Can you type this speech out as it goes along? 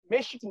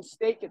Michigan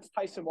State gets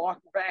Tyson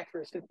Walker back for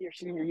his fifth-year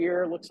senior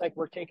year. Looks like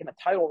we're taking a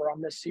title run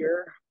this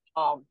year.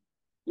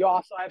 You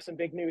also have some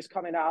big news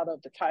coming out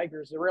of the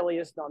Tigers. There really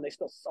is none. They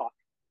still suck.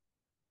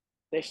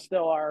 They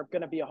still are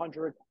going to be a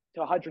 100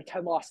 to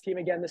 110 loss team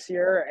again this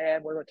year,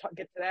 and we're going to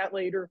get to that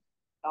later.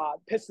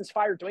 Pistons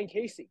fired Dwane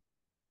Casey.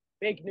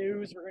 Big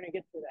news. We're going to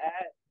get to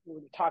that. We're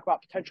going to talk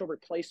about potential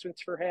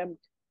replacements for him,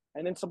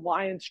 and then some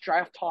Lions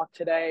draft talk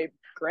today.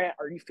 Grant,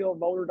 are you feeling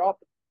motored up?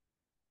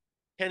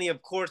 Kenny,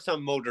 of course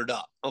I'm motored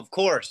up. Of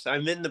course.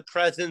 I'm in the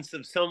presence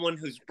of someone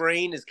whose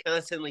brain is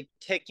constantly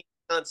ticking,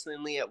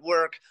 constantly at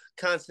work,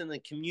 constantly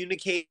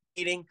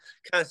communicating,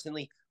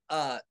 constantly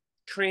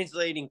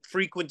translating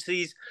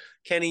frequencies.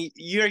 Kenny,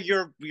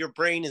 your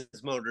brain is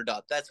motored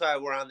up. That's why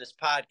we're on this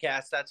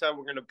podcast. That's why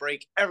we're going to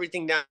break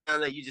everything down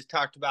that you just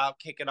talked about,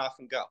 kick it off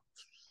and go.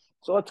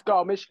 So let's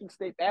go. Michigan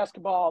State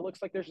basketball.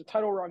 Looks like there's a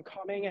title run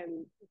coming,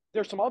 and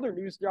there's some other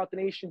news throughout the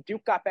nation.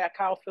 Duke got back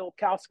Kyle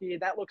Filipkowski.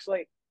 That looks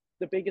like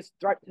the biggest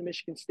threat to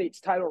Michigan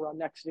State's title run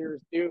next year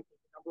is Duke, the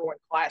number one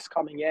class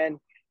coming in.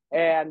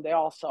 And they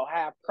also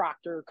have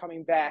Proctor's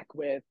back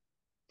with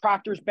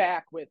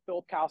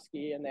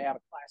Filipkowski, and they have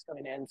a class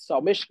coming in.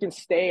 So Michigan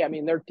State, I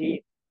mean, they're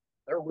deep.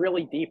 They're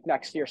really deep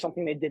next year,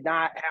 something they did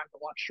not have the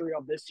luxury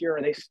of this year,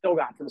 and they still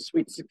got to the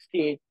Sweet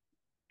 16.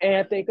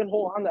 And if they can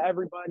hold on to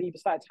everybody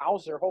besides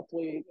Hauser,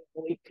 hopefully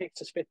Malik takes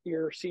his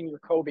fifth-year senior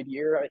COVID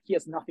year. He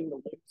has nothing to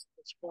lose at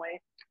this point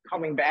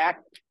coming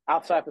back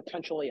outside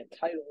potentially a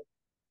title.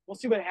 We'll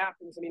see what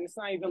happens. I mean, it's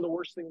not even the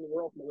worst thing in the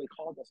world if Malik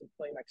Hall doesn't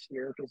play next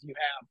year because you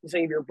have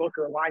Xavier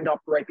Booker lined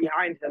up right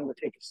behind him to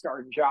take a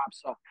starting job.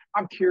 So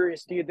I'm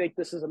curious, do you think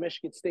this is a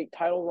Michigan State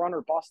title run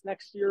or bust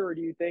next year, or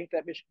do you think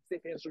that Michigan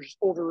State fans are just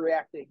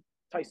overreacting?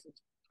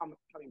 Tyson's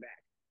coming back.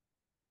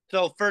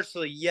 So,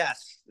 firstly,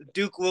 yes,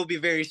 Duke will be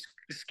very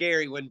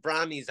scary when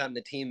Bronny's on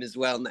the team as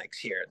well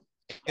next year.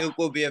 Duke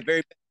will be a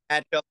very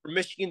bad matchup for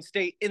Michigan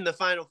State in the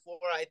Final Four.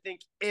 I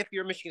think if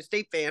you're a Michigan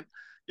State fan,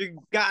 you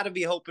got to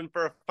be hoping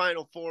for a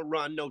Final Four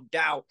run, no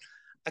doubt,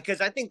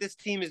 because I think this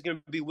team is going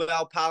to be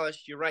well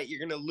polished. You're right.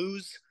 You're going to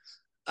lose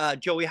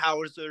Joey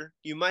Hauser.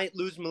 You might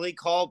lose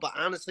Malik Hall, but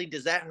honestly,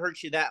 does that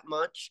hurt you that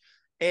much?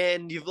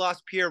 And you've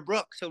lost Pierre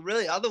Brooks. So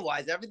really,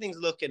 otherwise, everything's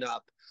looking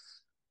up.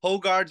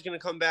 Hogarth's going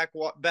to come back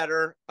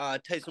better.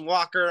 Tyson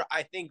Walker,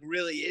 I think,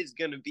 really is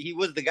going to be – he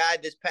was the guy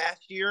this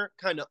past year,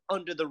 kind of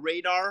under the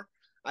radar,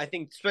 I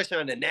think, especially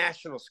on a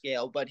national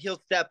scale. But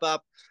he'll step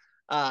up,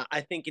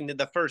 I think, into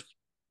the first –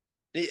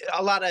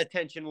 a lot of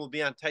attention will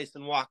be on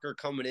Tyson Walker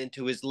coming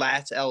into his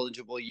last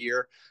eligible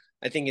year.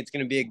 I think it's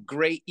going to be a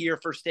great year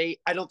for State.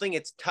 I don't think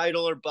it's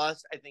title or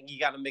bust. I think you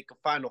got to make a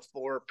Final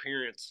Four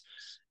appearance.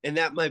 And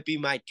that might be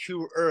my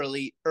too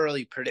early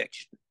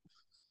prediction.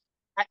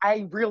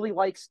 I really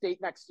like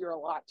State next year a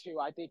lot too.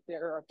 I think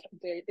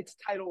it's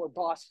title or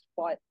bust.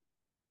 But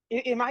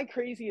am I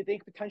crazy to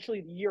think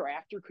potentially the year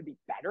after could be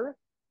better?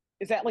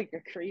 Is that like a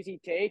crazy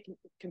take,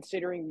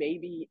 considering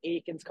maybe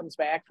Akins comes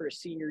back for his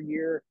senior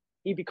year,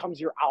 he becomes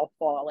your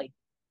alpha,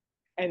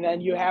 and then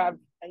you have.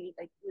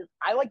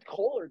 I liked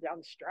Kohler down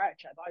the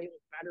stretch. I thought he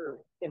looked better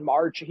in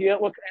March. He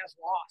didn't look as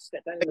lost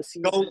at the end of the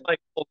season. Don't like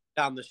Kohler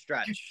down the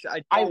stretch.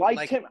 I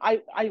liked him.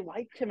 I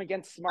liked him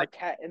against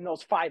Marquette in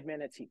those 5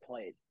 minutes he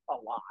played. A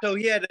lot. So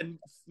he had a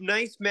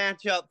nice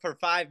matchup for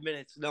 5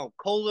 minutes. No,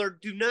 Kohler,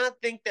 do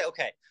not think that.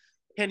 Okay,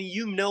 Kenny,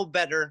 you know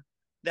better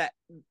that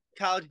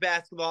college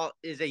basketball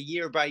is a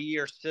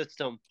year-by-year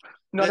system.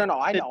 No,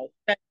 I know.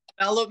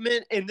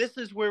 Development, and this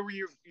is where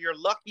you're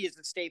lucky as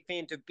a State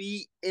fan to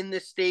be in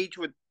this stage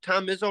with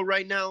Tom Izzo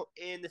right now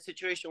in the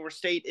situation where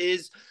State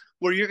is,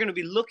 where you're going to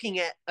be looking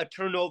at a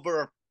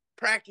turnover of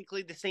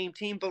practically the same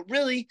team, but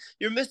really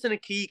you're missing a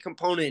key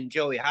component in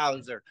Joey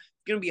Hauser.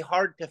 It's going to be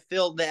hard to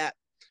fill that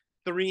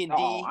 3 and D.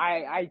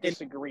 I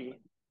disagree.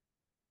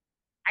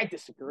 I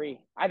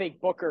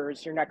think Booker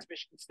is your next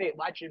Michigan State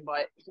legend,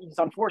 but he's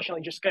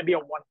unfortunately just going to be a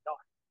one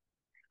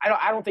and done.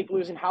 I don't think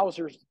losing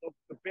Hauser is the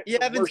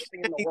worst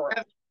thing in the world.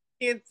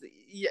 I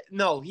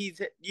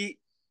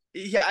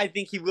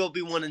think he will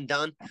be one and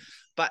done,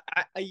 but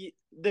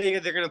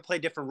they're going to play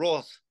different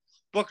roles.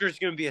 Booker's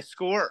going to be a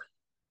scorer.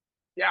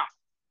 Yeah,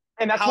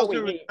 and that's Hauser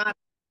what we need. Not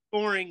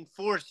scoring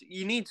force.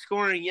 You need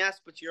scoring,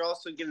 yes, but you're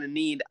also going to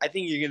need. I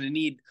think you're going to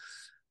need.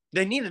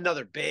 They need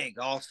another big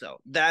also.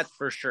 That's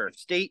for sure.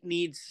 State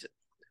needs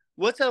 –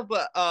 what's up?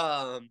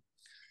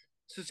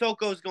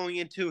 Sissoko's going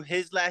into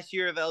his last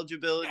year of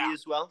eligibility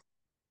as well.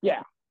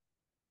 Yeah.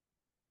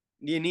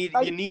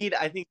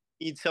 I think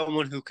you need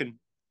someone who can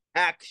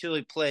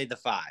actually play the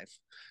 5,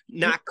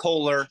 not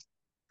Kohler.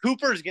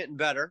 Cooper's getting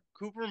better.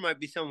 Cooper might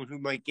be someone who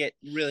might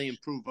really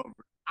improve over.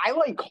 I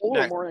like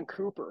Kohler more than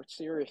Cooper,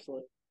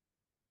 seriously.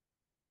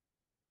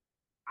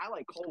 I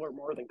like Kohler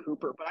more than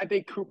Cooper, but I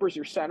think Cooper's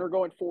your center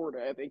going forward.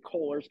 I think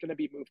Kohler's going to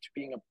be moved to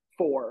being a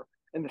 4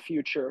 in the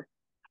future.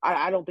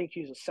 I don't think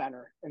he's a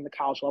center in the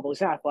college level.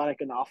 He's not athletic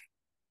enough.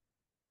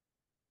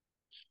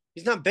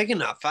 He's not big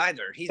enough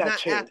either. He's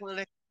not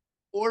athletic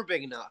or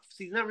big enough.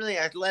 He's not really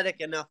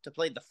athletic enough to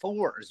play the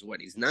 4 is what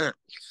he's not.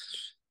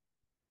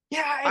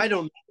 Yeah. I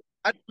don't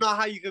I don't know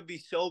how you could be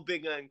so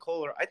big on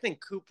Kohler. I think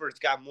Cooper's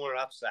got more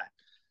upside.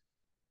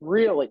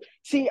 Really?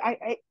 See,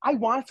 I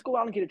want to go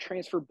out and get a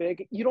transfer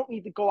big. You don't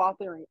need to go out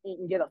there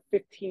and get a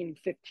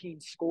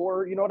 15-15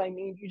 score. You know what I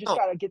mean? You just No,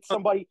 got to get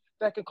somebody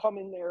that can come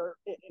in there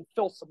and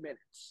fill some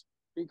minutes.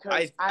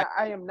 Because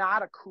I am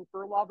not a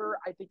Cooper lover.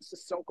 I think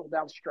Sissoko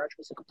down stretch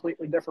was a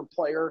completely different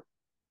player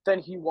than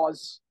he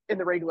was in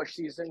the regular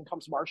season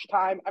comes March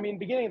time. I mean,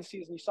 beginning of the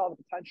season, you saw the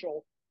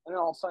potential, and then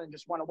all of a sudden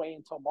just went away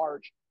until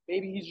March.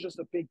 Maybe he's just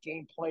a big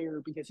game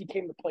player because he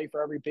came to play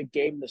for every big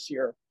game this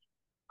year.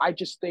 I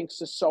just think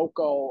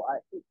Sissoko.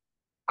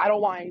 I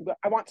don't want, but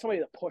I want somebody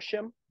to push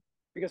him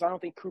because I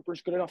don't think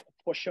Cooper's good enough to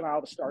push him out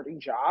of the starting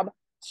job.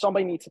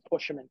 Somebody needs to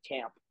push him in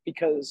camp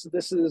because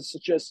this is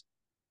just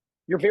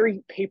you're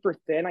very paper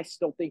thin. I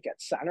still think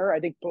at center. I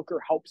think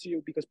Booker helps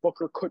you because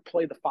Booker could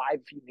play the five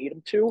if you need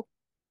him to,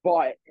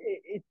 but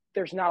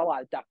there's not a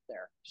lot of depth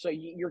there. So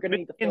you're going to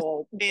need to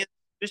fill.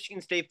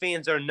 Michigan State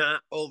fans are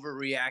not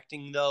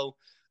overreacting though.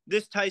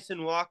 This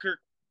Tyson Walker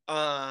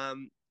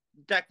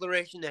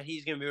declaration that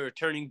he's going to be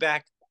returning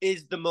back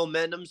is the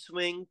momentum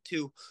swing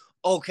to,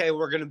 okay,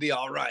 we're going to be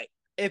all right.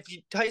 If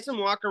Tyson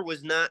Walker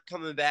was not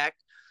coming back,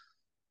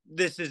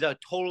 this is a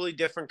totally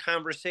different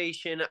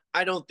conversation.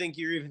 I don't think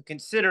you're even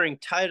considering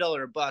title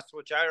or bust,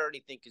 which I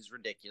already think is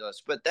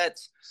ridiculous. But that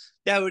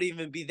would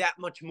even be that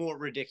much more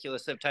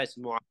ridiculous if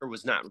Tyson Walker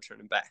was not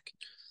returning back.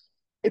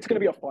 It's going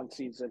to be a fun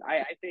season.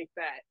 I think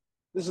that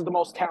this is the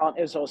most talent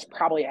Izzo's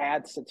probably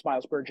had since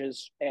Miles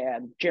Bridges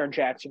and Jaren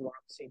Jackson were on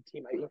the same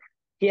team. I mean,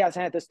 he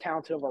hasn't had this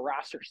talented of a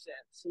roster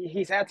since.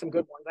 He's had some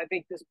good ones. I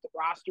think this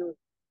roster,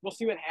 we'll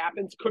see what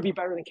happens. Could be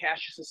better than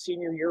Cassius'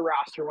 senior year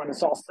roster when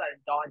it's all said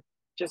and done.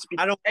 Just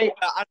because, I don't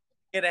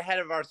get ahead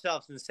of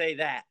ourselves and say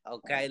that.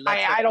 Okay,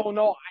 I don't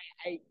know.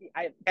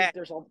 I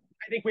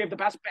think we have the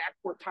best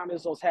backcourt Tom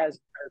Izzo's has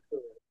in their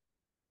career.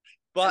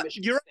 But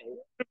you're going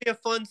to be a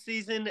fun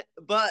season.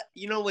 But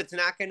you know what's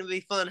not going to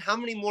be fun? How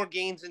many more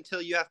games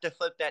until you have to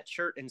flip that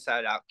shirt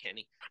inside out,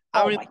 Kenny?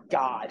 My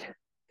God!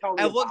 Tell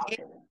me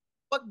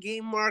what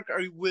game mark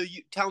will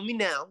you tell me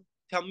now?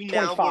 Tell me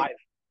 25. now.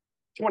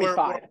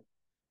 25.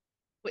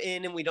 We're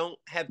in and we don't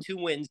have 2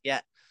 wins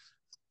yet.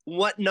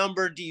 What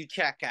number do you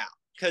check out?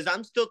 Because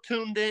I'm still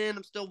tuned in.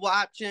 I'm still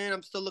watching.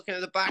 I'm still looking at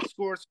the box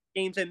scores,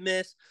 games I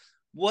miss.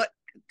 What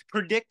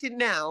predicted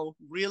now,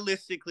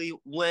 realistically,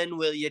 when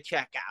will you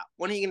check out?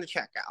 When are you going to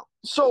check out?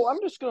 So I'm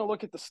just going to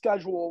look at the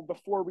schedule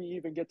before we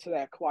even get to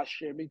that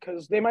question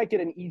because they might get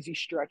an easy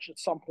stretch at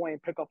some point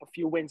and pick up a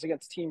few wins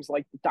against teams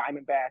like the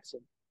Diamondbacks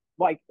and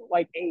like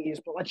A's,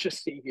 but let's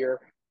just see here.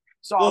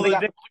 So they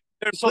got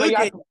the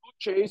Blue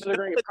Jays, so they're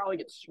going to probably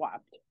get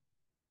swept.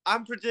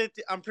 I'm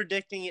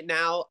predicting it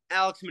now.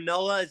 Alex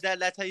Manoah,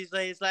 that's how you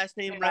say his last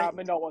name, right?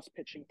 Manoah's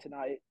pitching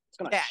tonight. It's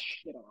going to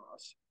shit on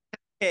us.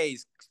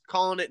 10Ks,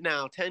 calling it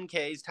now.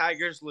 10Ks,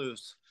 Tigers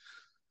lose.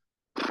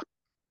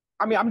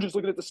 I mean, I'm just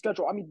looking at the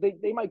schedule. I mean,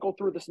 they might go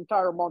through this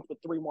entire month with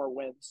 3 more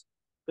wins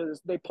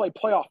because they play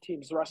playoff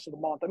teams the rest of the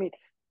month. I mean,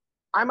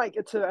 I might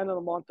get to the end of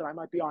the month and I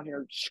might be on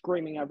here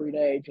screaming every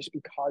day just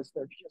because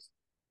they're just.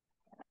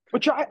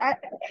 Which I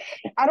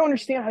don't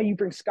understand how you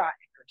bring Scott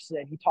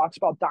Harrison. He talks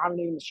about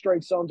dominating the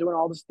strike zone, doing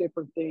all these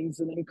different things,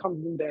 and then he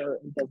comes in there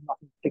and does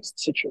nothing to fix the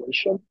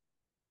situation,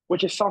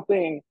 which is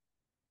something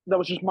that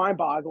was just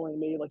mind-boggling to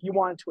me. Like, you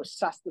wanted to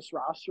assess this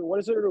roster. What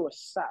is there to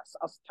assess?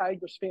 Us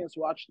Tigers fans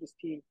who watched this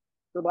team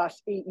for the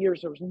last 8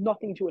 years, there was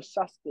nothing to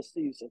assess this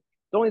season.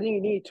 The only thing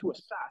you needed to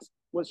assess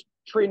was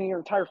trading your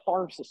entire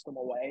farm system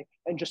away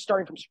and just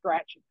starting from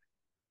scratch.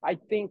 I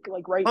think,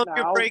 like,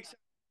 now.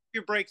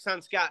 Your breaks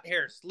on Scott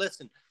Harris.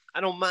 Listen, I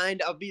don't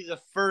mind. I'll be the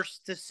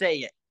first to say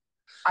it.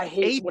 I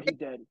hate what he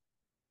did.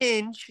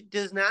 Hinge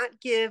does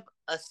not give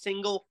a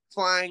single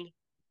flying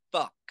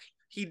fuck.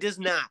 He does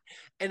not.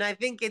 And I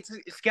think it's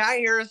Scott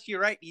Harris. You're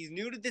right. He's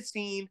new to the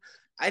scene.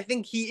 I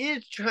think he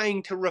is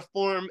trying to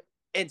reform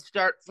and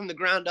start from the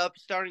ground up,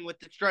 starting with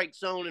the strike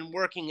zone and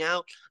working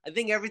out. I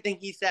think everything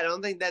he said, I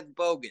don't think that's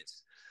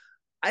bogus.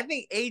 I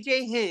think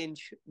AJ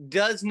Hinge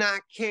does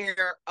not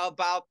care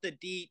about the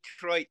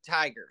Detroit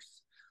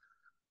Tigers.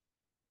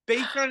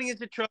 Base running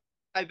is a trouble.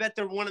 I bet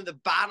they're one of the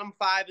bottom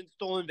 5 in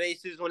stolen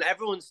bases when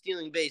everyone's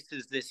stealing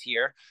bases this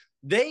year.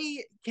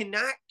 They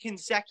cannot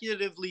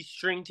consecutively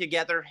string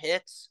together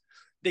hits.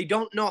 They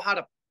don't know how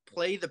to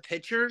play the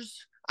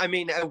pitchers.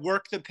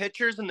 Work the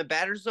pitchers in the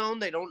batter zone.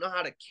 They don't know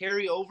how to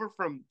carry over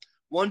from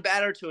one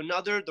batter to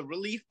another. The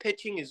relief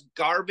pitching is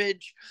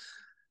garbage.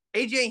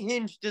 AJ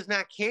Hinge does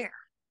not care.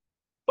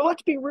 But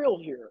let's be real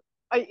here.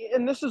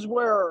 And this has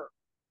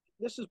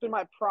been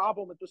my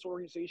problem with this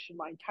organization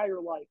my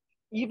entire life.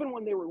 Even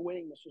when they were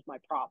winning, this was my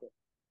problem.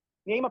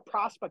 Name a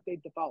prospect they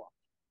developed.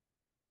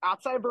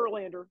 Outside of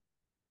Verlander,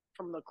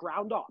 from the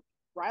ground up,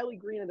 Riley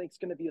Green, I think, is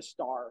going to be a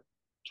star.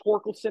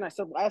 Torkelson, I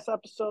said last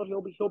episode,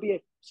 he'll be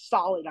a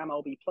solid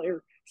MLB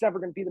player. He's never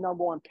going to be the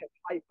number 1 pick,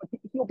 but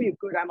he'll be a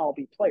good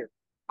MLB player.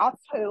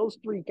 Outside of those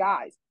 3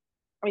 guys,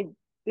 I mean,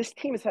 this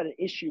team has had an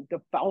issue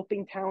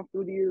developing talent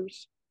through the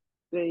years.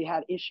 They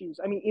had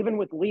issues. I mean, even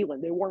with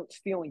Leland, they weren't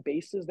stealing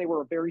bases. They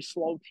were a very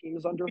slow team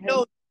under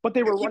him. But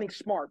they You're were keeping running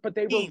smart. But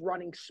they were team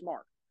running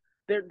smart.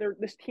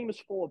 This team is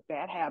full of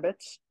bad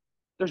habits.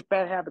 There's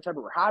bad habits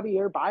everywhere.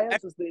 Javier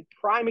Baez is the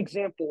prime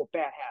example of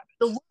bad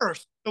the habits.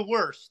 worst, the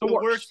worst, The the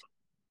worst.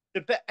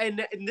 worst.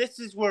 And this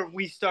is where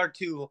we start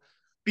to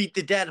beat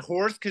the dead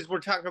horse because we're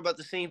talking about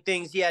the same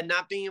things. Yeah,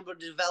 not being able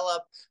to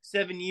develop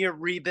 7-year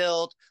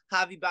rebuild.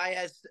 Javi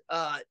Baez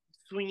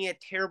swinging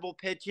at terrible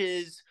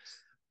pitches.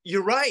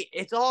 You're right.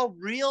 It's all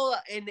real,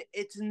 and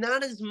it's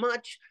not as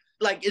much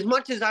as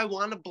much as I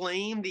want to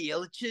blame the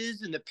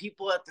Illiches and the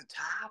people at the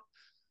top.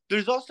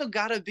 There's also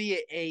got to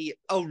be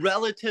a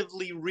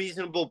relatively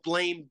reasonable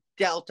blame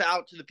dealt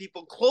out to the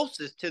people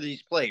closest to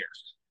these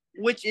players,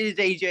 which is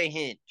AJ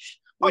Hinch,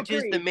 which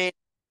is the Agreed. man.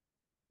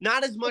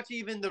 Not as much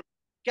even the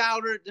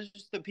scouter,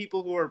 just the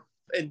people who are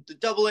in the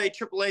AA,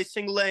 AAA,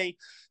 single A,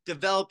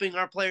 developing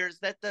our players.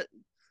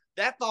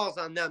 That falls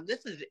on them.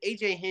 This is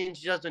AJ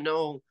Hinch doesn't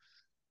know.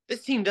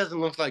 This team doesn't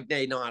look like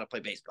they know how to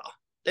play baseball.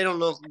 They don't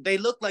know. They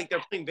look like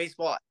they're playing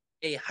baseball at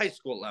a high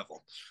school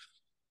level.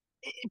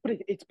 But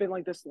it's been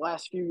like this the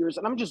last few years,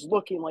 and I'm just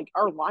looking like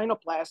our lineup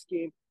last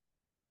game.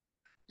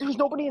 There's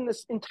nobody in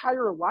this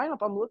entire lineup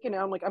I'm looking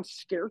at. I'm like, I'm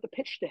scared to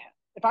pitch to him.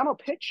 If I'm a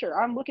pitcher,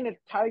 I'm looking at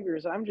the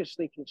Tigers. I'm just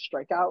thinking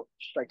strike out,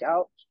 strike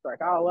out,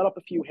 strike out. I'll let up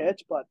a few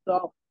hits, but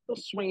they'll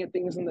swing at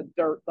things in the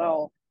dirt.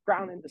 They'll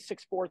ground into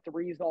 6-4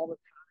 threes all the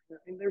time.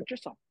 I mean, they're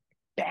just a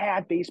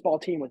bad baseball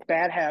team with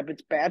bad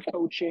habits, bad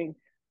coaching,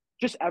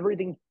 just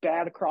everything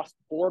bad across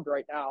the board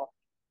right now.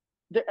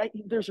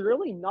 There's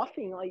really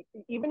nothing like,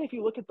 even if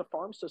you look at the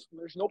farm system,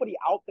 there's nobody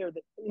out there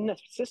that in the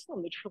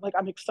system that you're like,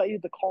 I'm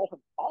excited to call him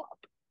up.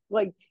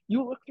 Like,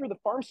 you look through the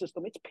farm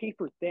system, it's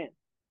paper thin.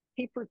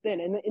 Paper thin.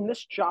 And in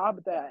this job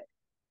that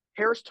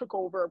Harris took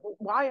over,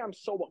 why I'm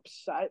so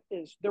upset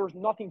is there was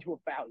nothing to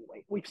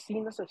evaluate. We've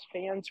seen this as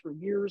fans for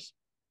years.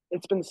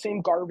 It's been the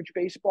same garbage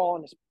baseball,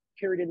 and it's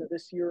carried into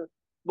this year.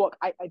 Look,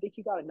 I think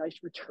he got a nice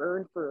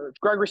return for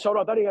Gregory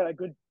Soto. I thought he got a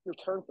good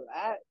return for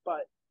that.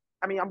 But,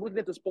 I mean, I'm looking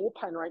at this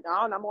bullpen right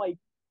now, and I'm like,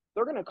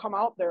 they're going to come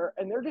out there,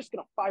 and they're just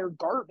going to fire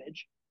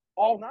garbage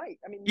all night.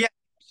 I mean, Yeah,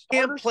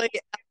 can't starters,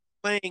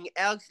 playing.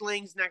 Alex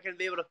Lang's not going to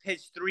be able to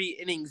pitch 3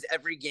 innings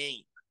every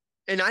game,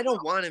 and I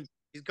don't want him.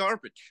 He's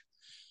garbage.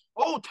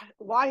 Oh,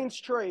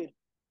 Lions trade.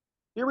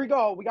 Here we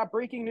go. We got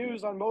breaking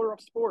news on Motor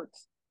Up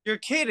Sports. You're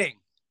kidding.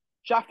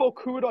 Jeff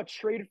Okudah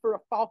traded for a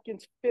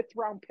Falcons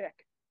 5th-round pick.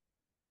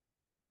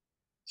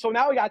 So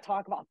now we got to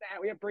talk about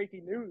that. We have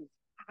breaking news.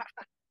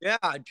 Yeah,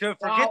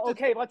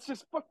 okay, let's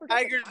just forget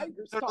Tigers. the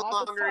Tigers They're no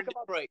talk. longer in Let's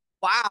talk Detroit.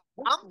 Wow,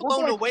 I'm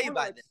blown away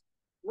by this.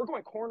 We're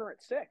going corner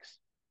at 6.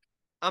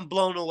 I'm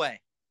blown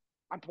away.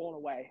 I'm blown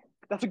away.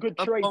 That's a good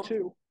trade,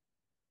 too.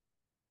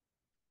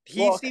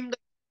 He seemed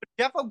like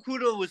Jeff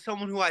Okudah was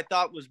someone who I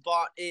thought was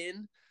bought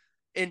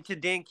into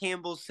Dan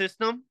Campbell's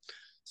system.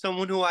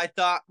 Someone who I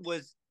thought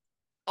was,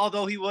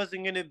 although he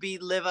wasn't going to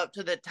live up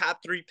to the top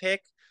 3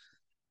 pick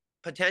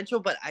potential,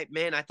 but I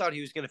thought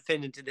he was going to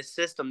fit into this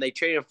system. They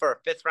traded him for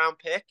a 5th-round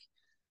pick.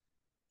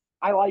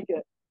 I like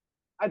it.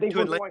 I think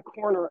we're going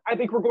corner. I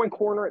think we're going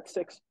corner at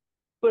 6.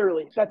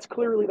 Clearly, that's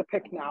clearly the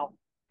pick now.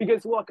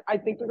 Because look, I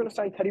think they're going to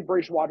sign Teddy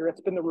Bridgewater.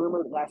 That's been the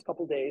rumor the last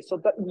couple of days.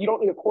 So you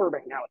don't need a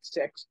quarterback now at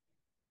 6.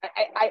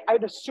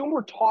 I'd assume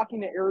we're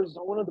talking to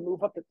Arizona to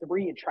move up to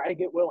 3 and try to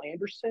get Will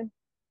Anderson.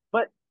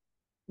 But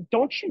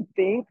don't you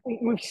think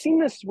we've seen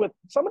this with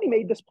somebody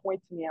made this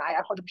point to me, and I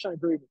 100%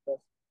 agree with this.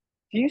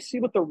 Do you see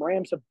what the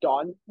Rams have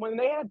done when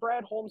they had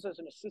Brad Holmes as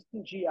an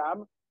assistant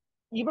GM?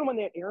 Even when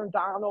they had Aaron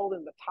Donald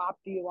in the top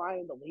D line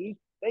in the league,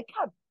 they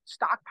kept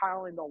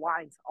stockpiling the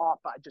lines up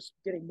by just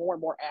getting more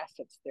and more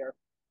assets there.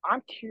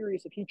 I'm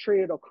curious if he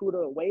traded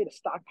Okudah away to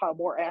stockpile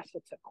more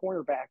assets at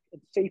cornerback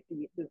and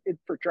safety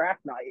for draft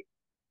night.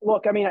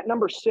 Look, I mean, at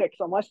number 6,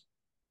 unless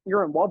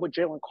you're in love with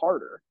Jalen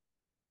Carter,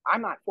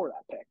 I'm not for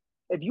that pick.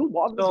 If you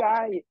love the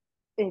guy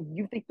and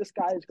you think this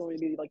guy is going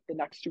to be like the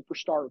next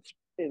superstar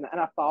in the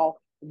NFL,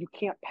 and you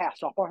can't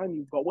pass up on him,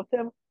 you go with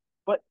him.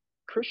 But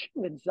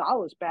Christian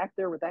Gonzalez back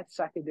there with that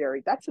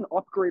secondary, that's an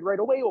upgrade right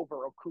away over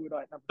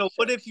Okudah at number 6.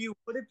 What if you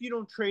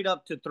don't trade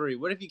up to 3?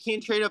 What if you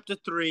can't trade up to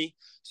 3?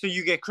 So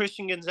you get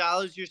Christian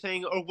Gonzalez, you're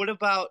saying, or what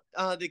about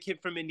the kid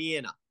from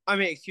Indiana?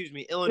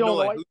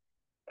 Illinois.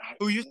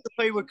 Who used to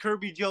play with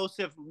Kirby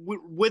Joseph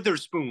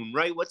Witherspoon,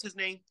 right? What's his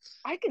name?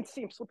 I can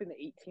see him slipping to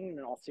 18 in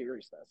all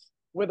seriousness.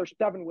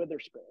 Devin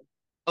Witherspoon.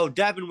 Oh,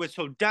 Devin was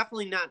so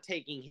definitely not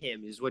taking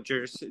him is what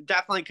you're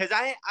definitely, because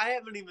I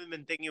haven't even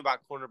been thinking about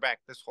cornerback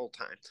this whole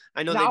time.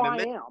 I know now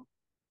they've been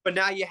but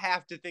now you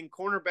have to think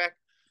cornerback,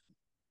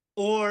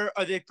 or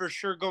are they for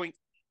sure going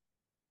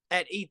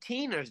at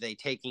 18? Are they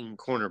taking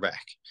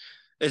cornerback?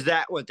 Is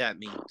that what that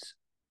means?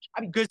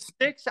 I mean, good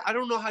 6. I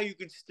don't know how you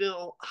could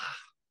still.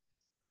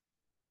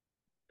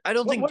 I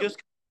don't think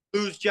just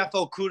lose Jeff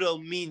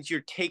Okudah means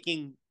you're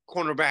taking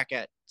cornerback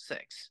at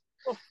 6.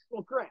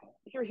 Well, Greg,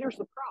 here's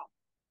the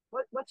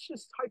problem. Let's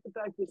just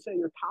hypothetically say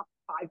your top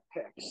 5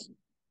 picks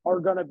are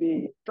going to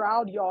be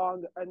Stroud,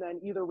 Young, and then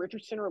either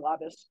Richardson or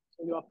Levis,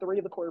 and you have 3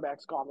 of the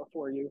quarterbacks gone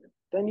before you.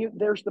 Then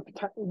there's the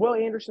potential. Will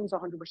Anderson's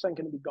 100% going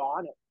to be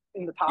gone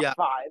in the top 5.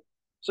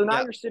 So now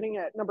Yeah. you're sitting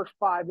at number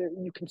 5.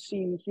 You can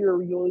see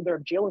here you'll either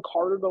have Jalen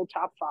Carter go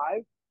top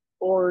 5,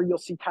 or you'll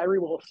see Tyree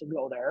Wilson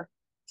go there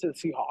to the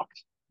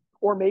Seahawks,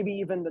 or maybe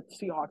even the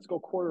Seahawks go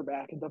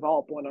quarterback and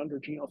develop one under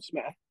Geno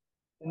Smith.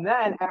 And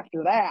then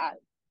after that,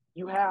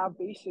 you have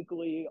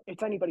basically,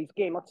 it's anybody's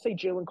game. Let's say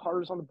Jalen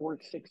Carter's on the board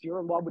at 6. You're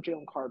in love with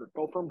Jalen Carter.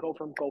 Go for him, go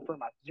for him, go for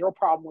him. I have zero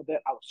problem with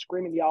it. I would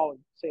scream and yell and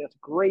say it's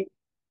great,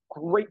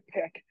 great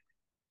pick.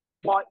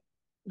 But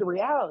the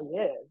reality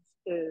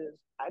is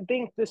I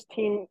think this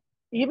team,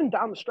 even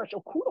down the stretch,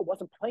 Okudah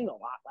wasn't playing a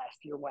lot last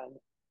year when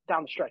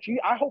down the stretch.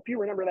 I hope you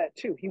remember that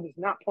too. He was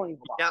not playing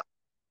a lot. Yeah.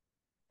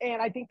 And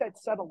I think that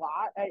said a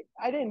lot.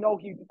 I didn't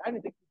think he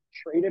was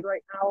traded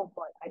right now,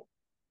 but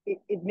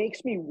it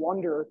makes me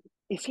wonder,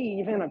 is he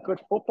even a good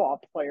football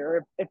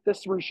player if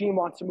this regime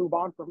wants to move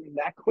on from him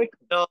that quickly?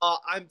 No,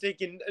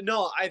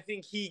 I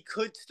think he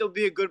could still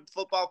be a good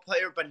football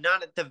player, but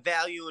not at the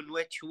value in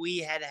which we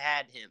had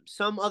him.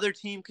 Some other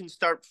team can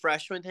start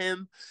fresh with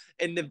him,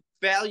 and the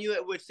value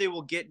at which they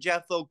will get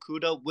Jeff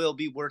Okudah will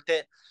be worth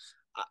it.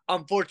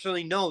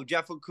 Unfortunately, no,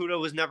 Jeff Okudah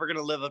was never going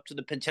to live up to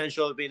the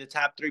potential of being a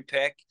top 3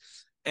 pick,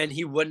 and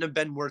he wouldn't have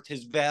been worth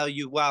his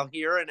value while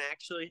here. And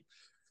actually,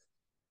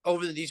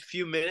 over these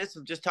few minutes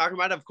of just talking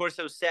about it, of course,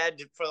 I was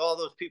sad for all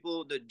those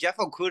people. The Jeff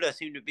Okudah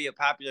seemed to be a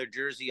popular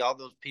jersey. All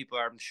those people,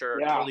 I'm sure, are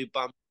totally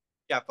bummed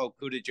Jeff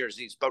Okudah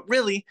jerseys. But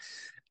really,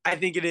 I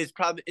think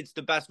it's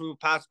the best move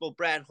possible.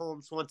 Brad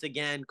Holmes, once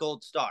again,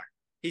 gold star.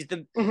 He's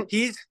the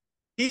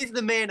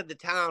man of the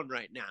town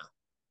right now,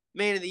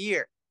 man of the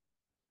year.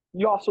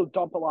 You also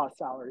dump a lot of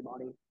salary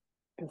money.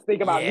 Because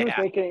think about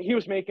it, he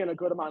was making a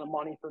good amount of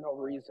money for no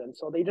reason.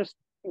 So they just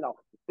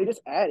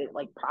added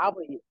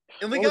probably.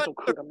 And we got a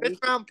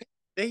 5th round pick.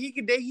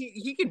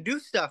 He can do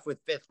stuff with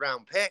 5th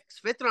round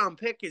picks. 5th round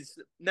pick is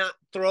not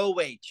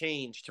throwaway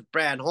change to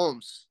Brad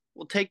Holmes.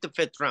 We'll take the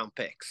 5th round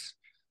picks,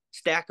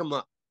 stack them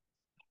up.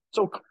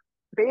 So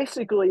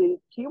basically,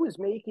 he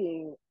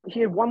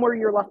had one more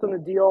year left on the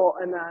deal,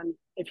 and then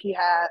if he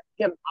had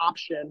an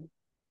option.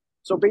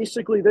 So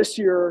basically, this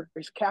year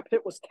his cap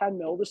hit was $10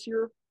 million this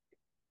year,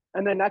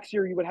 and then next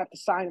year you would have to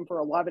sign him for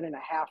 $11.5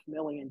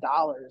 million.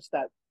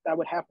 That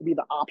would have to be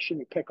the option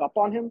you pick up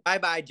on him.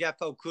 Bye, Jeff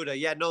Okudah.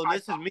 Yeah, no,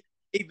 this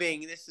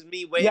is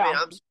me waving.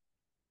 Yeah.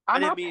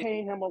 I'm not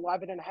paying him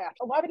 $11.5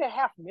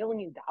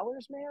 million,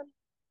 man.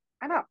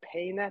 I'm not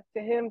paying that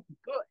to him.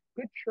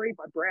 Good trade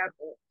by Brad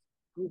Holmes.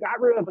 You got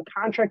rid of a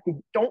contract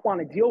you don't want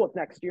to deal with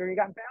next year, and you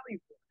got value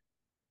for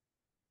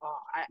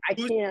it. I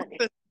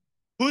can't.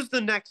 Who's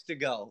the next to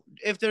go?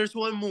 If there's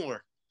one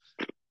more.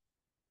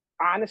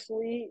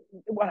 Honestly,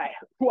 who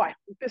I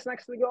think is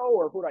next to go,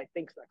 or who do I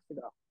think's next to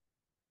go?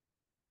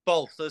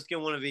 Both. Let's get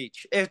one of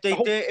each.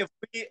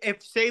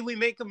 If say we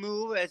make a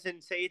move, as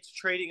in say it's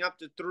trading up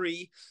to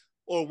 3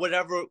 or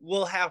whatever,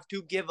 we'll have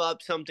to give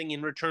up something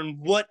in return.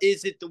 What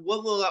is it?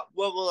 What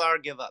will our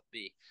give up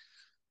be?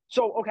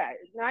 So, okay,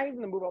 not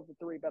even the move up to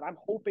 3, but I'm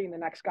hoping the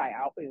next guy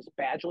out is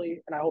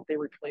Badgley, and I hope they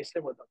replace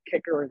him with a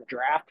kicker in the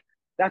draft.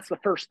 That's the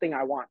first thing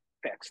I want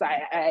fixed.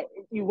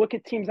 You look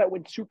at teams that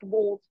win Super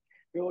Bowls,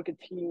 you look at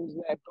teams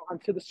that have gone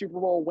to the Super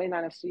Bowl, win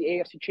NFC,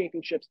 AFC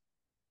championships.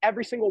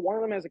 Every single one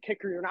of them as a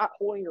kicker, you're not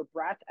holding your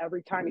breath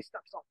every time he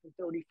steps up from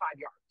 35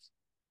 yards.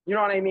 You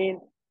know what I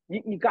mean?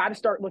 You got to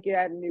start looking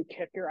at a new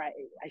kicker. I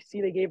see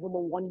they gave him a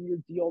 1-year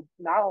deal,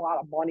 not a lot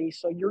of money,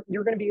 so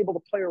you're going to be able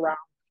to play around.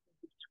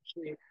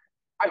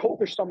 I hope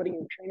there's somebody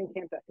in training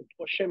camp that can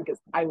push him, because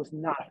I was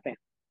not a fan.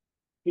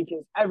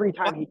 Because every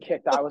time he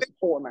kicked, I was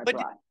pulling my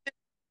breath.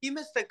 He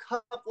missed a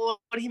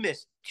couple. He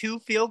missed 2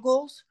 field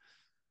goals.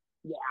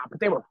 Yeah, but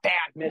they were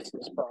bad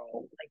misses,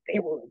 bro. They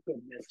were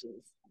good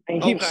misses.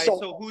 And who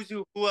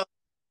else?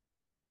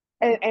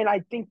 And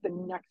I think the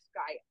next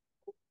guy,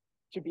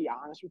 to be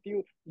honest with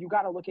you, you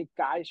got to look at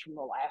guys from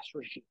the last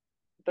regime.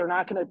 They're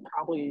not going to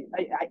probably.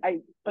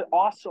 But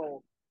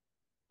also,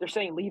 they're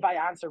saying Levi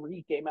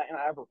Onwuzurike might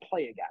not ever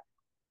play again.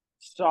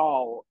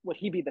 So would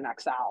he be the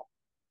next out?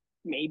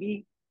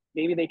 Maybe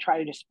they try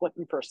to just split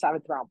him for a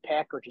 7th round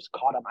pick or just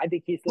cut him. I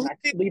think he's the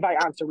next Levi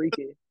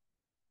Onwuzurike.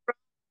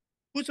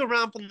 Who's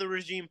around from the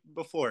regime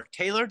before?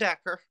 Taylor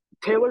Decker,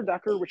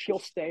 which he'll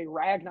stay.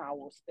 Ragnar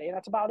will stay.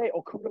 That's about it.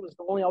 Okudah was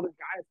the only other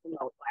guy from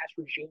the last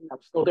regime that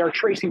was still there.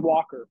 Tracy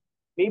Walker.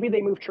 Maybe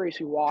they moved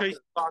Tracy Walker.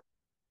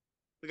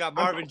 We got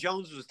Marvin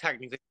Jones was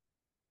technically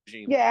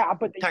regime. Yeah,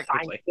 but they're not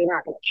going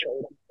to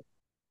trade him.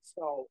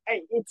 So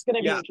it's going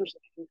to be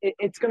interesting.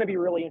 It's going to be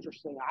really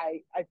interesting.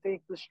 I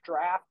think this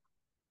draft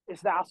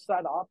is now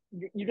set up.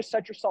 You just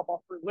set yourself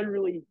up for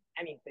literally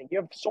anything. You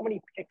have so many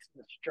picks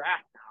in this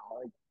draft now.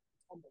 It's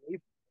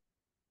unbelievable.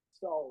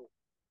 So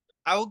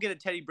I will get a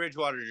Teddy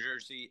Bridgewater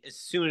jersey as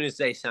soon as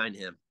they sign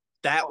him.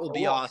 That will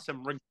be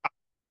awesome,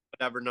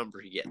 whatever number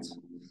he gets.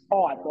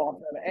 Oh, I love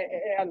him.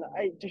 And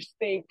I just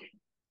think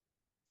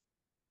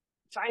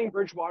signing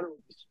Bridgewater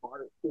would be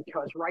smart,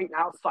 because right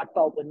now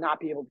Sudfeld would not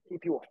be able to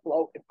keep you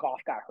afloat if Goff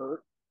got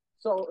hurt.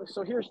 So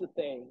here's the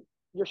thing.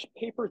 You're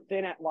paper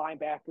thin at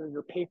linebacker.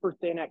 You're paper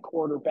thin at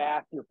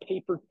quarterback. You're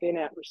paper thin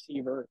at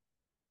receiver.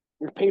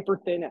 You're paper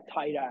thin at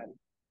tight end.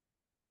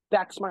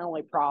 That's my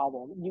only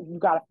problem. You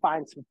got to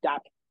find some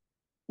depth.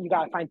 You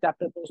got to find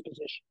depth at those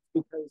positions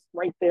because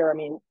right there, I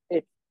mean,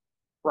 if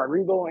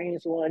Rodrigo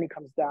Angelini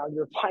comes down,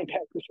 your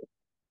linebackers,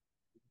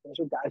 those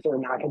are guys that are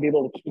not going to be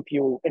able to keep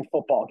you in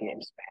football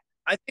games, man.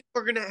 I think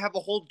we're going to have a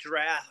whole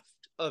draft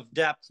of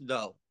depth,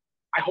 though.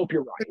 I hope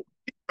you're right.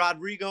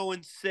 Rodrigo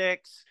in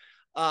 6.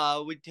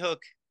 We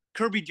took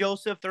Kirby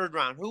Joseph, 3rd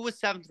round. Who was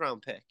 7th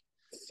round pick?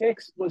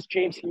 6 was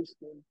James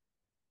Houston.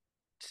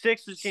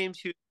 6 was James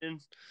Houston.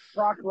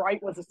 Brock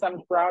Wright was a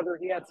 7th rounder.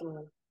 He had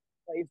some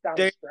plays down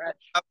the stretch.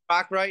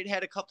 Brock Wright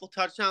had a couple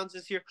touchdowns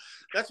this year.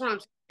 That's what I'm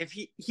saying. If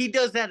he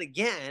does that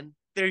again,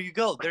 there you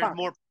go. There's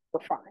more.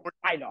 We're fine.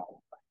 I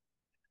know.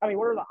 I mean,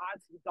 what are the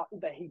odds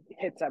that he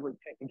hits every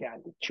pick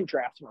again? 2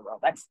 drafts in a row.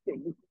 That's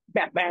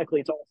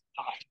mathematically, it's almost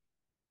high.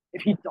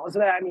 If he does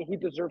that, I mean, he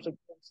deserves a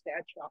good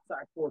statue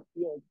outside Ford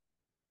Field.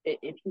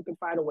 If he can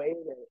find a way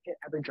to hit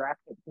every draft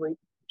pick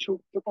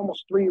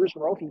almost 3 years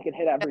in a row, if he can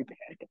hit every pick.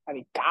 I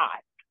mean,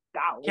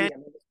 golly, I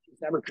mean,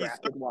 he's never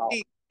drafted well.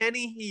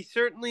 Kenny, he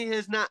certainly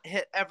has not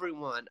hit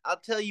everyone. I'll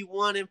tell you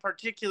one in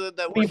particular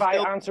that Levi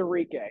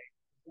Onwuzurike.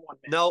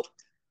 Nope.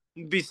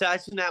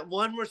 Besides from that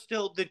one,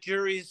 the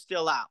jury is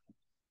still out.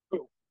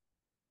 Who?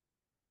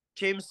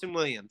 Jameson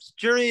Williams.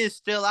 Jury is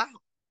still out.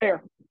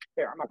 Fair.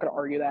 I'm not going to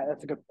argue that.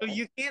 That's a good point. So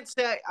you can't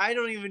say, I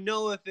don't even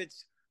know if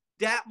it's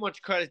that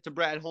much credit to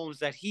Brad Holmes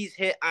that he's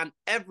hit on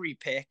every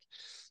pick,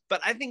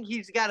 but I think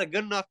he's got a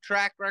good enough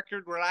track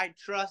record where I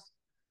trust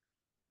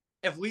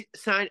if we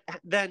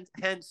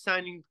hence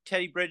signing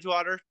Teddy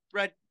Bridgewater,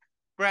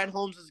 Brad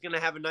Holmes is going to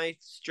have a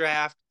nice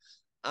draft,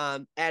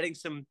 adding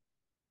some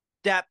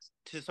depth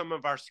to some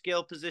of our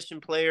skill position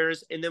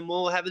players, and then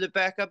we'll have the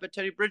backup at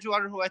Teddy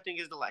Bridgewater, who I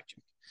think is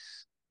electric.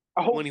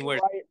 I hope you're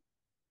right.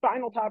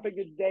 Final topic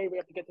of the day. We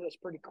have to get to this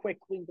pretty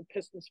quickly. The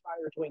Pistons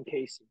fired Dwane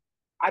Casey.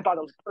 I thought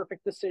it was a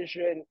perfect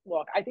decision.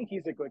 Look, I think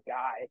he's a good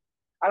guy.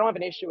 I don't have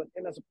an issue with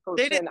him as a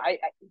person.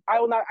 I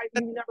will not.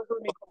 You never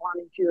heard me come on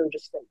in here and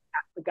just say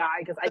that's the guy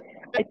because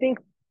I think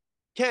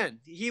Ken,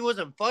 he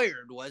wasn't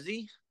fired, was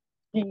he?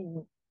 He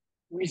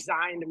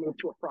resigned and moved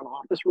to a front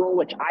office role,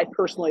 which I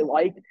personally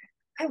liked.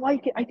 I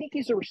like it. I think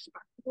he's a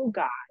respectable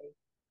guy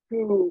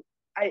who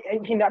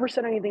he never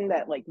said anything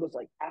that was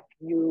like F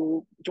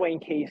you, Dwane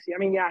Casey. I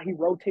mean, yeah, he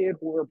rotated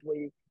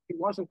horribly. He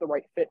wasn't the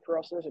right fit for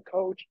us as a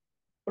coach.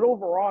 But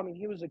overall, I mean,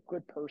 he was a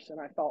good person,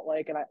 I felt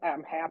like, and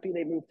I'm happy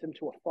they moved him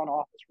to a front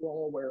office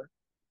role where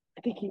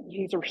I think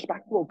he's a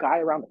respectable guy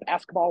around the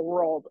basketball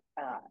world.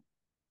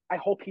 I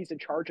hope he's in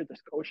charge of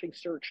this coaching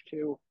search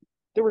too.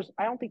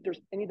 I don't think there's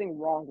anything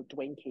wrong with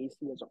Dwane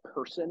Casey as a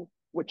person,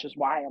 which is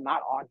why I'm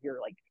not on here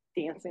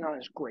dancing on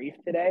his grave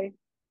today.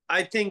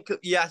 I think,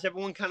 yes,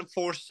 everyone kind of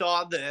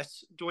foresaw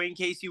this. Dwane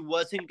Casey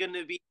wasn't going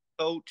to be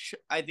coach.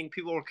 I think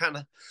people were kind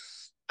of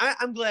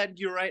I'm glad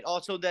you're right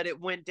also that it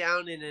went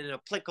down in an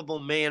applicable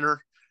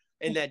manner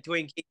and that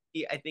Dwane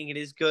Casey, I think it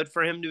is good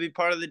for him to be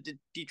part of the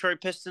Detroit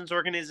Pistons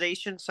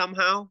organization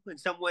somehow, in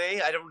some way.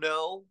 I don't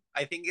know.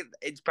 I think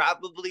it's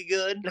probably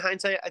good. In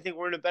hindsight, I think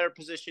we're in a better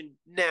position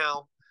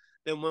now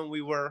than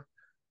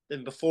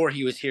before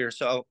he was here.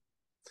 So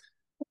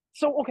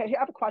okay, I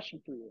have a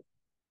question for you.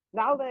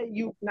 Now that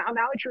you're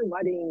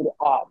letting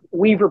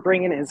Weaver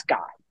bring in his guy,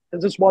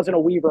 because this wasn't a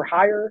Weaver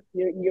hire,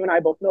 you and I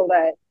both know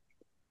that.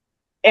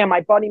 And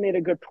my buddy made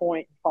a good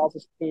point. He follows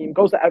his team,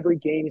 goes to every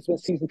game. He's been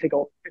season ticket.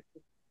 He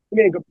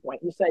made a good point.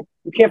 He said,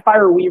 you can't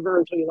fire Weaver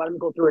until you let him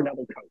go through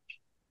another coach.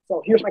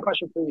 So here's my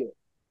question for you.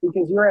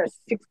 Because you're at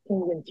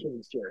 16-win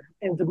teams here.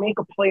 And to make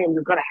a play-in,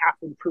 you're going to have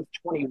to improve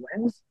 20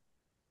 wins.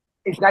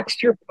 Is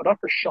next year put up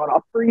or shut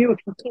up for you? If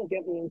you can't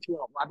get me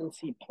into an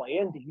 11-seed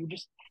play-in, do you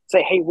just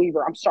say, hey,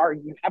 Weaver, I'm sorry,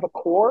 you have a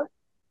core,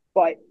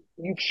 but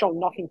you've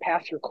shown nothing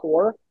past your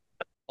core?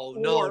 Oh,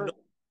 no.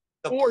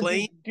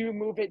 Do you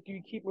move it? Do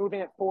you keep moving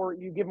it forward?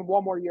 You give him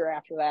one more year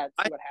after that,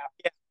 see what happens.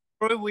 Yeah.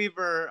 Troy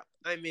Weaver,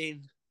 I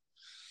mean,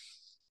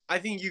 I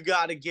think you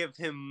got to give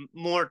him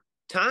more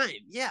time.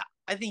 Yeah,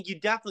 I think you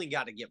definitely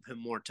got to give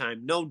him more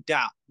time, no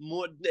doubt.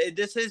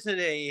 This isn't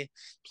a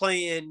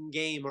play-in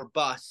game or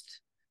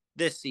bust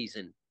this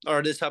season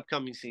or this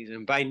upcoming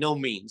season, by no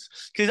means.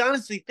 Because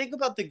honestly, think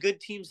about the good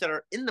teams that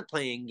are in the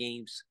play-in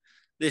games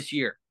this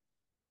year.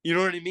 You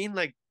know what I mean?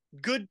 Like,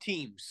 good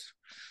teams.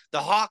 The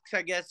Hawks,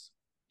 I guess,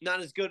 not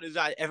as good as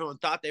everyone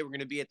thought they were going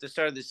to be at the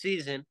start of the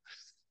season.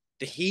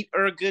 The Heat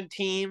are a good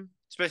team,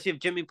 especially if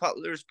Jimmy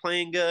Butler's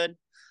playing good.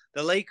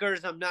 The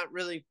Lakers, I'm not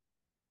really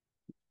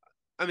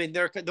 – I mean,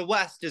 the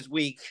West is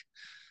weak.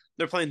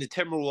 They're playing the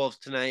Timberwolves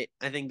tonight.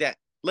 I think that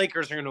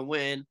Lakers are going to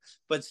win.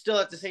 But still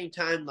at the same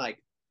time, I'd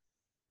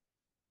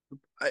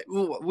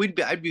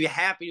be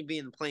happy to be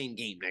in the playing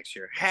game next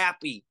year.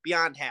 Happy,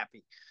 beyond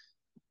happy.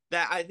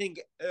 That I think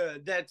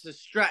that's a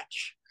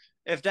stretch.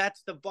 If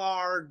that's the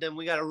bar, then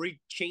we got to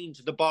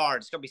change the bar.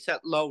 It's going to be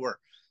set lower.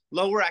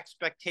 Lower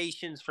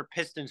expectations for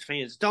Pistons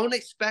fans. Don't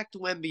expect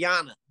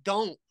Wembanyama.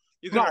 Don't.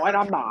 No, and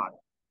I'm not.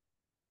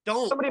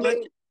 Don't.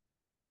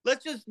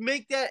 Let's just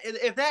make that –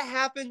 if that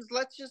happens,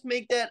 let's just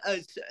make that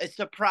a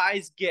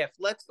surprise gift.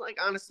 Let's,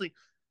 honestly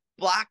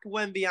block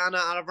Wembanyama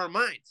out of our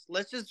minds.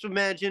 Let's just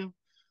imagine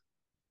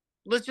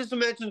let's just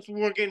imagine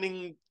we're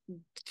getting,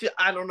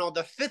 I don't know,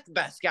 the 5th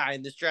best guy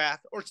in this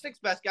draft or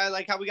 6th best guy,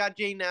 like how we got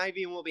Jaden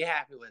Ivey, and we'll be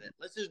happy with it.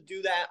 Let's just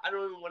do that. I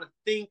don't even want to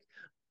think.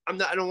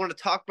 I don't want to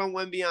talk about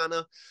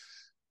Wembyana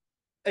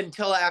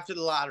until after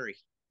the lottery.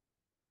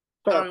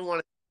 I don't even want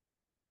to,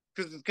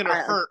 because it's gonna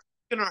hurt.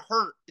 It's gonna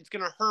hurt. It's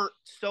gonna hurt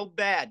so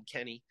bad,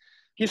 Kenny.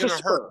 He's a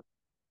Spur.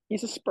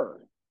 He's a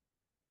Spur.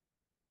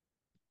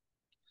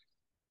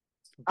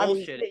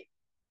 Bullshit.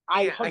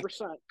 I mean,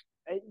 100%.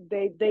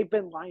 They've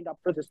been lined up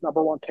for this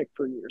 #1 pick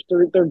for years.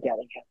 They're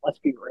getting it. Let's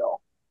be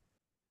real.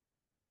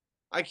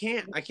 I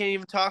can't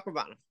even talk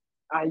about him.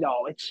 I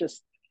know. It's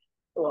just,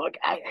 look,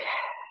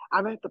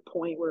 I'm at the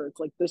point where it's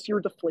like this year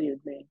deflated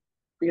me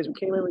because we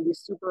came in with these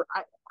super.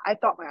 I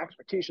thought my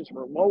expectations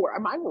were lower.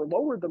 Mine were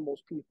lower than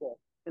most people,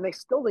 and they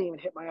still didn't even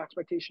hit my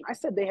expectation. I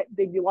said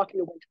they'd be lucky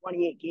to win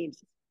 28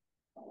 games,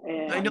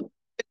 and I know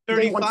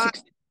 35.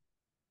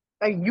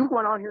 And you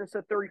went on here and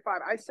said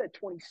 35. I said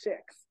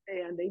 26,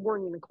 and they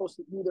weren't even close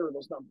to either of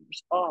those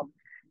numbers.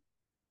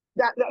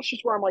 That's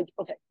just where I'm like,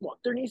 okay, look,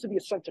 there needs to be a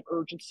sense of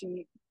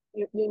urgency.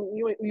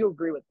 You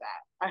agree with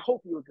that? I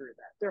hope you agree with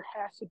that. There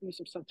has to be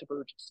some sense of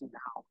urgency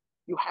now.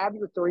 You have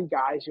your 3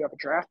 guys. You have a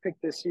draft pick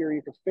this year.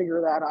 You can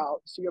figure that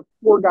out. So you have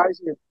 4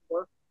 guys in your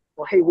 4.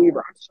 Well, hey,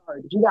 Weaver, I'm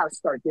sorry, but you got to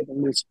start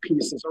giving these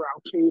pieces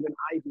around Cade and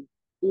Ivy.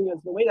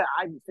 Because the way that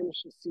Ivy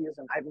finished the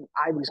season,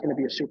 Ivy's going to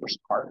be a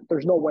superstar.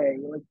 There's no way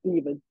you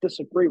even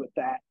disagree with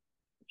that.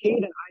 Cade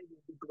and Ivy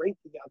would be great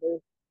together.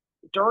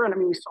 Duran, I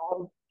mean, we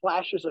saw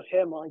flashes of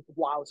him. Like,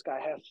 wow, this guy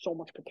has so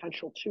much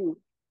potential too.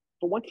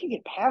 But once you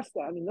get past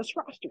that, I mean, this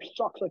roster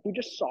sucks. Like we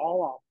just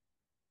saw.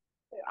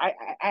 I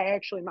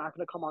actually am not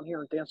going to come on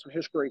here and dance on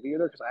his grave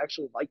either because I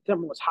actually liked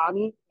him. Was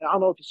Hami? I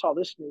don't know if you saw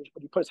this news,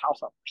 but he put his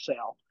house up for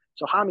sale.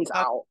 So Hami's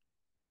out.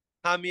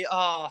 Hami's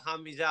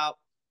out.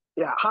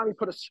 Yeah, Hami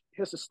put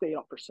his estate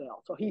up for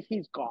sale. So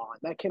he's gone.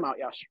 That came out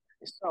yesterday.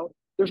 So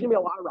there's going to be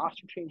a lot of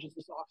roster changes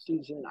this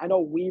offseason. I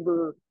know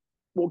Weaver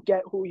will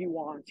get who he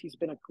wants. He's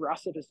been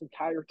aggressive his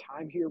entire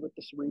time here with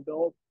this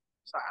rebuild.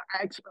 So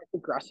I expect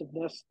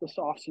aggressiveness this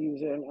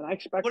offseason, and I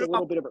expect a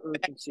little bit of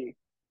urgency.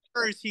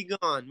 Where is he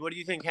gone? What do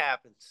you think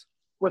happens?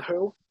 With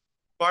who?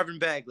 Marvin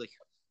Bagley.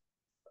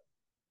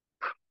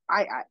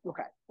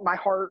 Okay. My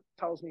heart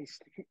tells me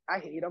I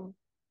hate him.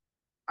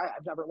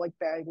 I've never liked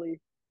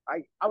Bagley.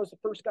 I was the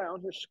first guy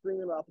on here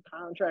screaming about the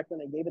contract when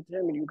they gave it to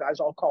him, and you guys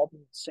all called me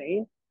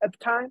insane at the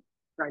time.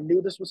 And I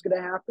knew this was going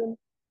to happen,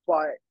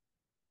 but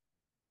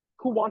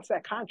who wants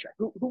that contract?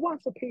 Who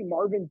wants to pay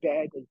Marvin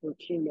Bagley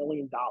 $13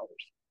 million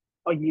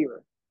a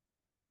year?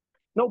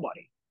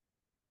 Nobody.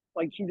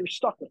 Like, you're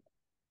stuck with him.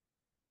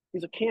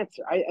 He's a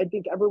cancer. I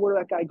think everywhere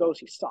that guy goes,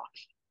 he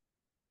sucks.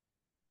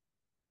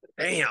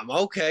 Damn.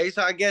 Okay,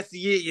 so I guess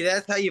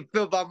that's how you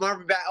feel about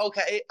Marvin Bagley.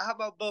 Okay, how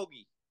about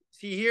Bogey? Is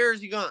he here or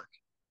is he gone?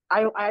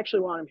 I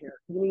actually want him here.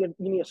 You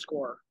need a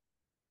scorer.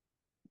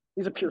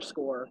 He's a pure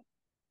scorer.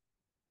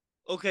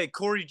 Okay,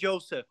 Corey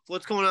Joseph.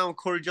 What's going on with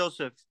Corey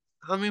Joseph?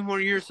 How many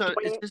more years?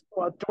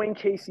 Dwane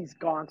Casey's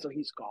gone, so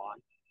he's gone.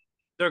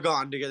 They're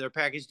gone together.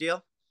 Package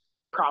deal?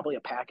 Probably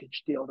a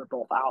package deal. They're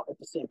both out at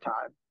the same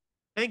time.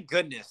 Thank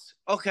goodness.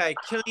 Okay,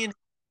 Killian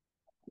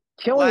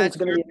is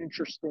going to be an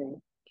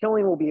interesting.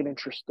 Killian will be an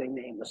interesting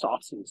name this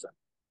offseason.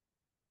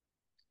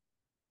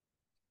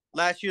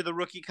 Last year, the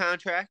rookie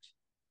contract?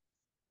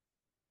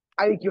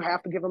 I think you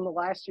have to give him the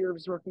last year of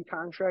his rookie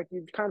contract.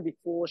 You'd kind of be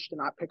foolish to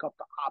not pick up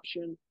the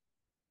option.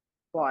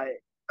 But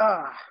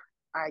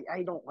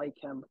I don't like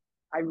him.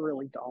 I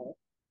really don't.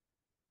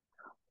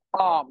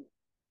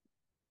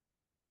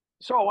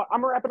 So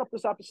I'm wrapping up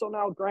this episode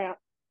now, Grant.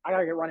 I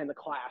gotta get running the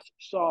class.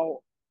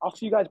 So I'll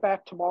see you guys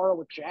back tomorrow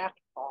with Jack.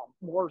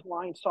 More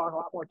Lions talk, a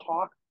lot more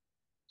talk.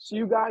 See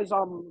you guys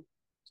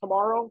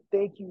tomorrow.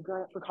 Thank you,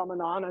 Grant, for coming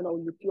on. I know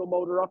you feel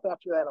motored up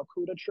after that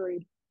Okudah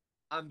trade.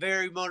 I'm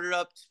very motored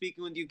up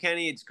speaking with you,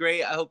 Kenny. It's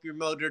great. I hope you're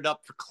motored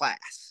up for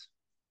class.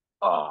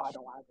 Oh, I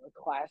don't want to go to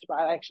class, but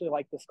I actually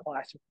like this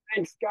class.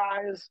 Thanks,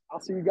 guys. I'll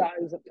see you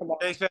guys tomorrow.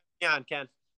 Thanks for having me on, Ken.